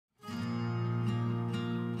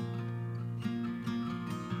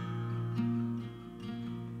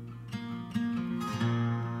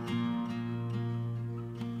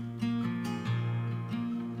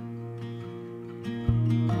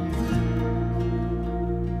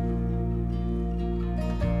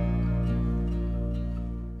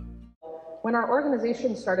When our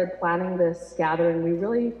organization started planning this gathering, we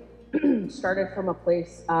really started from a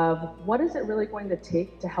place of what is it really going to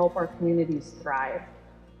take to help our communities thrive?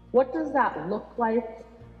 What does that look like?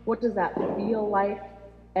 What does that feel like?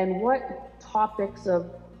 And what topics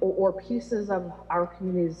or pieces of our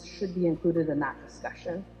communities should be included in that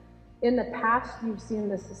discussion? In the past, you've seen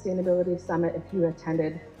the Sustainability Summit, if you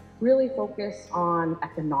attended, really focus on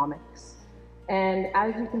economics. And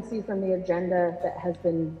as you can see from the agenda that has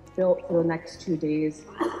been built for the next 2 days,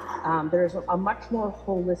 there's a much more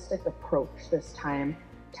holistic approach this time,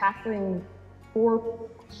 tackling 4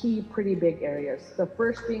 key pretty big areas. The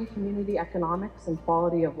first being community economics and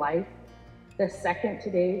quality of life. The second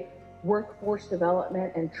today, workforce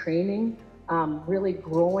development and training, really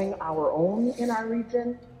growing our own in our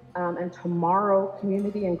region. And tomorrow,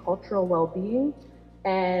 community and cultural well-being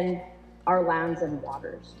and our lands and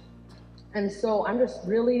waters. And so I'm just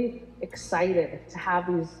really excited to have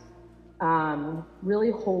these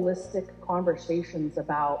really holistic conversations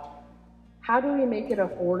about how do we make it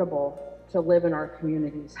affordable to live in our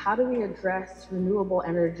communities? How do we address renewable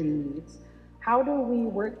energy needs? How do we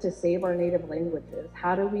work to save our native languages?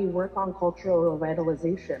 How do we work on cultural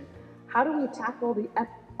revitalization? How do we tackle the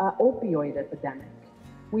opioid epidemic?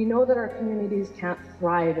 We know that our communities can't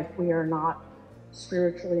thrive if we are not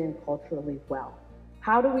spiritually and culturally well.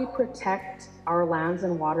 How do we protect our lands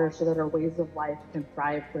and waters so that our ways of life can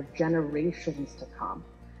thrive for generations to come?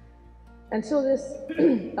 And so this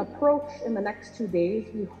approach in the next 2 days,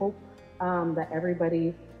 we hope that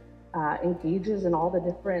everybody engages in all the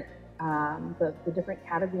different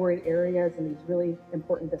category areas and these really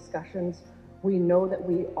important discussions. We know that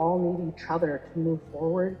we all need each other to move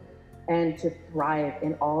forward and to thrive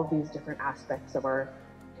in all of these different aspects of our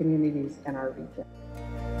communities and our region.